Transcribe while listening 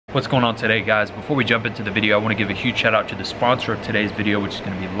What's going on today, guys? Before we jump into the video, I want to give a huge shout out to the sponsor of today's video, which is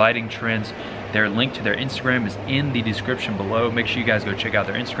going to be Lighting Trends. Their link to their Instagram is in the description below. Make sure you guys go check out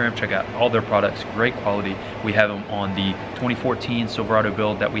their Instagram, check out all their products, great quality. We have them on the 2014 Silverado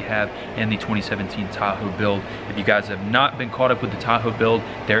build that we have and the 2017 Tahoe build. If you guys have not been caught up with the Tahoe build,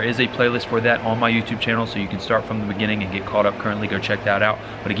 there is a playlist for that on my YouTube channel, so you can start from the beginning and get caught up currently. Go check that out.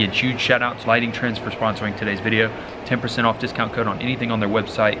 But again, huge shout out to Lighting Trends for sponsoring today's video. 10% off discount code on anything on their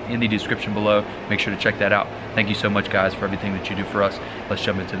website in the description below. Make sure to check that out. Thank you so much, guys, for everything that you do for us. Let's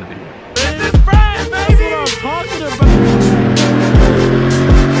jump into the video. That's what I'm talking about.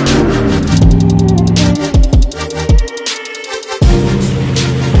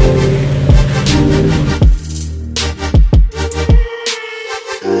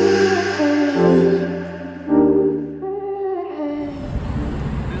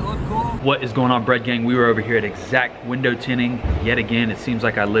 What is going on, Bread Gang? We were over here at EXZACT window tinting yet again. It seems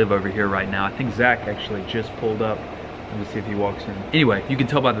like I live over here right now. I think Zach actually just pulled up. Let me see if he walks in. Anyway, you can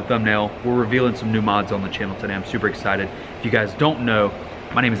tell by the thumbnail, we're revealing some new mods on the channel today. I'm super excited. If you guys don't know,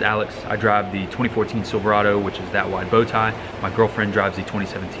 my name is Alex. I drive the 2014 Silverado, which is that wide bow tie. My girlfriend drives the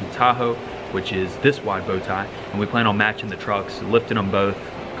 2017 Tahoe, which is this wide bow tie. And we plan on matching the trucks, lifting them both,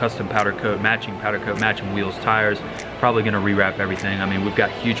 custom powder coat, matching wheels, tires. Probably gonna rewrap everything. I mean, we've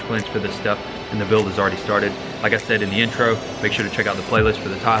got huge plans for this stuff and the build has already started. Like I said in the intro, make sure to check out the playlist for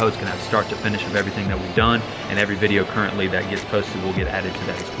the Tahoe. It's gonna have start to finish of everything that we've done, and every video currently that gets posted will get added to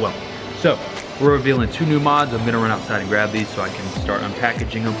that as well. So, we're revealing two new mods. I'm gonna run outside and grab these so I can start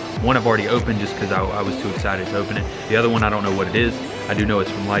unpackaging them. One I've already opened just because I was too excited to open it. The other one, I don't know what it is. I do know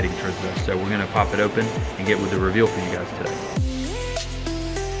it's from Lighting Trends though, so we're gonna pop it open and get with the reveal for you guys today.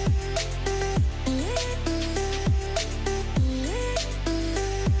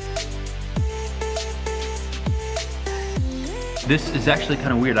 This is actually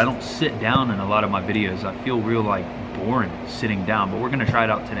kind of weird. I don't sit down in a lot of my videos. I feel real like boring sitting down, but we're gonna try it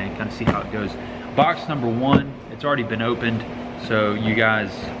out today and kind of see how it goes. Box number one, it's already been opened. So you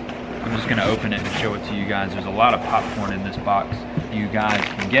guys, I'm just gonna open it and show it to you guys. There's a lot of popcorn in this box. You guys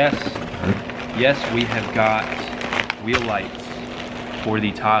can guess. Yes, we have got wheel lights for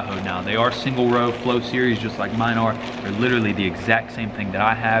the Tahoe now. They are single row flow series, just like mine are. They're literally the exact same thing that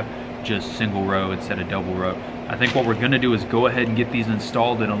I have, just single row instead of double row. I think what we're gonna do is go ahead and get these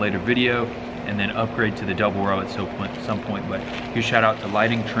installed in a later video and then upgrade to the double row at some point. But huge shout out to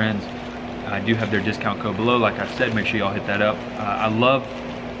Lighting Trends. I do have their discount code below. Like I said, make sure y'all hit that up. I love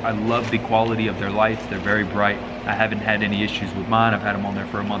the quality of their lights. They're very bright. I haven't had any issues with mine. I've had them on there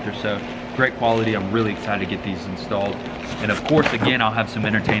for a month or so. Great quality. I'm really excited to get these installed. And of course, again, I'll have some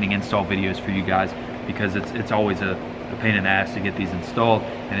entertaining install videos for you guys because it's always a pain in the ass to get these installed,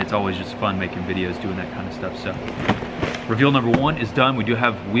 and it's always just fun making videos doing that kind of stuff. So reveal number one is done. We do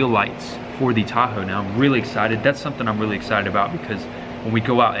have wheel lights for the Tahoe now. I'm really excited. That's something I'm really excited about because when we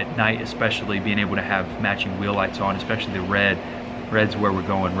go out at night, especially being able to have matching wheel lights on, especially the red. Red's where we're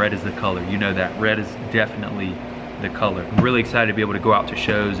going. Red is the color. You know that. Red is definitely the color. I'm really excited to be able to go out to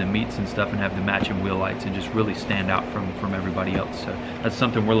shows and meets and stuff and have the matching wheel lights and just really stand out from everybody else. So that's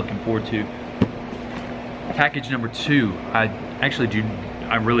something we're looking forward to. Package number two, I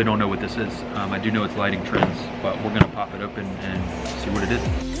really don't know what this is. I do know it's Lighting Trends, but we're gonna pop it open and see what it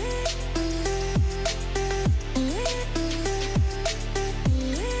is.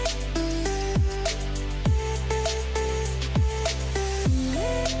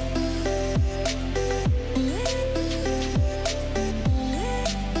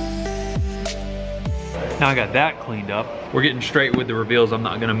 Now I got that cleaned up. We're getting straight with the reveals. I'm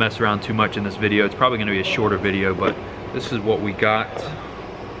not gonna mess around too much in this video. It's probably gonna be a shorter video, but this is what we got.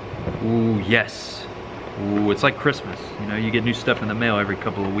 Ooh, yes. Ooh, it's like Christmas. You know, you get new stuff in the mail every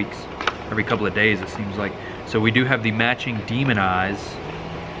couple of weeks, every couple of days, it seems like. So we do have the matching demon eyes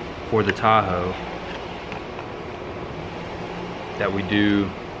for the Tahoe.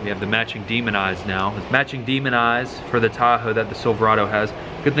 We have the matching demon eyes now. It's matching demon eyes for the Tahoe that the Silverado has.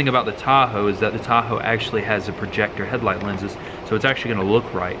 Good thing about the Tahoe is that the Tahoe actually has the projector headlight lenses, so it's actually gonna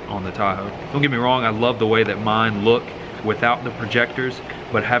look right on the Tahoe. Don't get me wrong, I love the way that mine look without the projectors,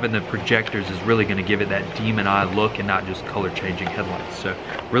 but having the projectors is really gonna give it that demon eye look and not just color changing headlights. So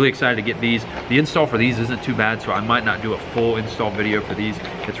really excited to get these. The install for these isn't too bad, so I might not do a full install video for these.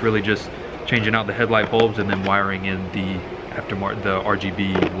 It's really just changing out the headlight bulbs and then wiring in the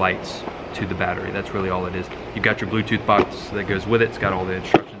RGB lights to the battery. That's really all it is. You've got your Bluetooth box that goes with it. It's got all the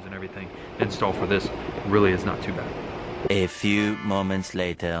instructions and everything. The install for this really is not too bad. A few moments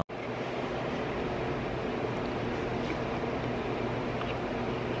later.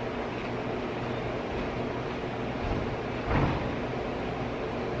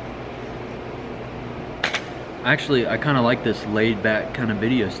 Actually, I kind of like this laid back kind of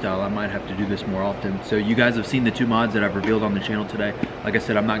video style. I might have to do this more often. So you guys have seen the 2 mods that I've revealed on the channel today. Like I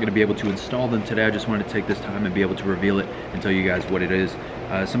said, I'm not going to be able to install them today. I just wanted to take this time and be able to reveal it and tell you guys what it is.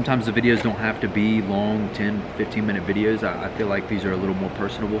 Sometimes the videos don't have to be long, 10, 15-minute videos. I feel like these are a little more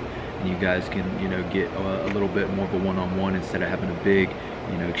personable, and you guys can, you know, get a little bit more of a one-on-one instead of having a big,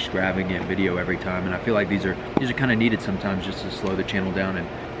 you know, extravagant video every time. And I feel like these are kind of needed sometimes, just to slow the channel down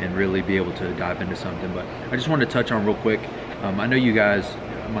and really be able to dive into something. But I just wanted to touch on real quick. I know you guys,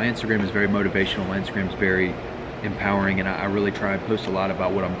 my Instagram is very motivational. My Instagram is very empowering, and I really try and post a lot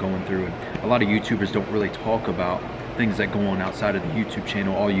about what I'm going through. And a lot of YouTubers don't really talk about things that go on outside of the YouTube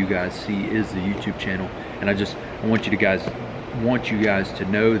channel. All you guys see is the YouTube channel, and I want you guys to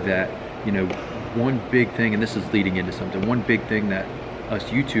know that, you know, one big thing, and this is leading into something, one big thing that us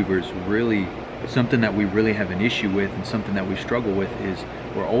YouTubers really, something that we really have an issue with and something that we struggle with is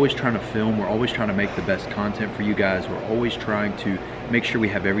we're always trying to film, we're always trying to make the best content for you guys, we're always trying to make sure we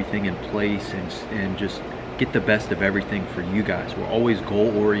have everything in place and just get the best of everything for you guys. We're always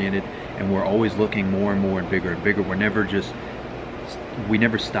goal oriented, and we're always looking more and more and bigger and bigger. We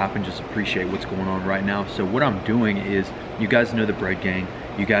never stop and just appreciate what's going on right now. So what I'm doing is, you guys know the bread gang,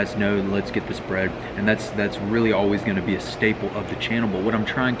 you guys know let's get this bread, and that's really always going to be a staple of the channel. But what I'm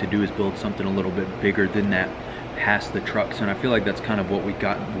trying to do is build something a little bit bigger than that, past the trucks, and I feel like that's kind of what we've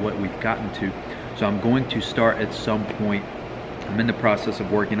gotten to. So I'm going to start at some point. I'm in the process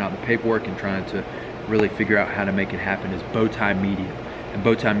of working out the paperwork and trying to really figure out how to make it happen, is Bowtie Media. And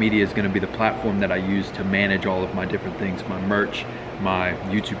Bowtie Media is going to be the platform that I use to manage all of my different things, my merch, my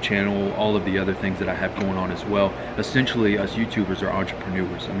YouTube channel, all of the other things that I have going on as well. Essentially, us YouTubers are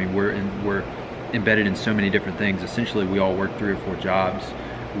entrepreneurs. I mean, we're embedded in so many different things. Essentially, we all work 3 or 4 jobs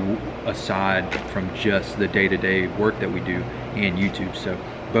aside from just the day-to-day work that we do and YouTube. So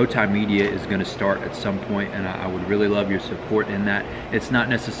Bowtie Media is going to start at some point, and I would really love your support in that. It's not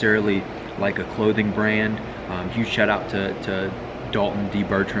necessarily like a clothing brand. Huge shout out to Dalton D.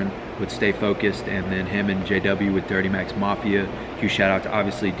 Bertrand with Stay Focused, and then him and JW with Dirty Max Mafia. Huge shout out to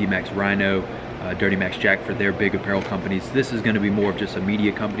obviously D-Max Rhino, Dirty Max Jack for their big apparel companies. This is going to be more of just a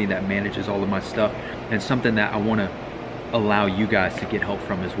media company that manages all of my stuff, and something that I want to allow you guys to get help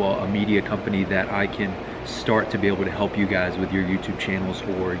from as well. A media company that I can start to be able to help you guys with your YouTube channels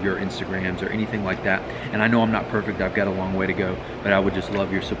or your Instagrams or anything like that. And I know I'm not perfect, I've got a long way to go, but I would just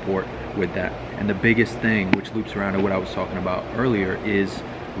love your support with that. And the biggest thing, which loops around to what I was talking about earlier, is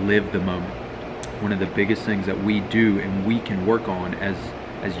live the moment. One of the biggest things that we do and we can work on as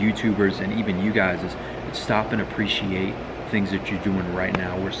YouTubers, and even you guys, is stop and appreciate things that you're doing right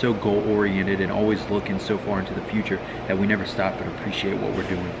now. We're so goal oriented and always looking so far into the future that we never stop and appreciate what we're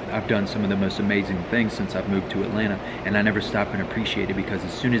doing. I've done some of the most amazing things since I've moved to Atlanta, and I never stop and appreciate it, because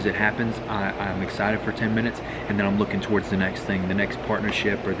as soon as it happens, I'm excited for 10 minutes, and then I'm looking towards the next thing, the next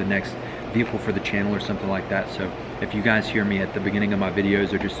partnership or the next vehicle for the channel or something like that. So if you guys hear me at the beginning of my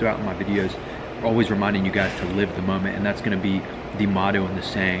videos or just throughout my videos, always reminding you guys to live the moment, and that's going to be the motto and the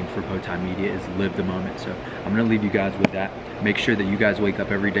saying for Bowtie Media, is live the moment. So I'm going to leave you guys with that. Make sure that you guys wake up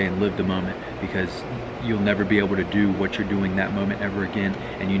every day and live the moment, because you'll never be able to do what you're doing that moment ever again,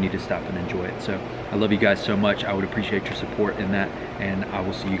 and you need to stop and enjoy it. So I love you guys so much. I would appreciate your support in that, and I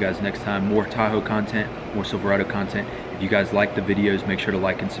will see you guys next time. More Tahoe content, more Silverado content. If you guys like the videos, make sure to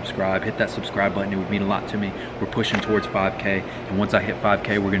like and subscribe. Hit that subscribe button, it would mean a lot to me. We're pushing towards 5K, and once I hit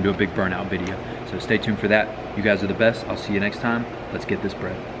 5K, we're gonna do a big burnout video. So stay tuned for that. You guys are the best. I'll see you next time. Let's get this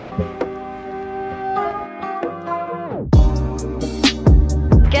bread.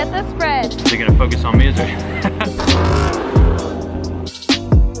 Get the spread. Is it gonna focus on me? Is it?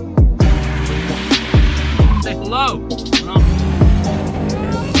 Say hello.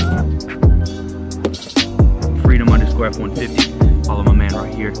 Freedom_F150. Follow my man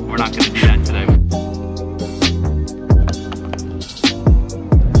right here. We're not gonna do that today.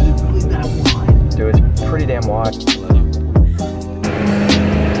 Dude, it's pretty damn wide.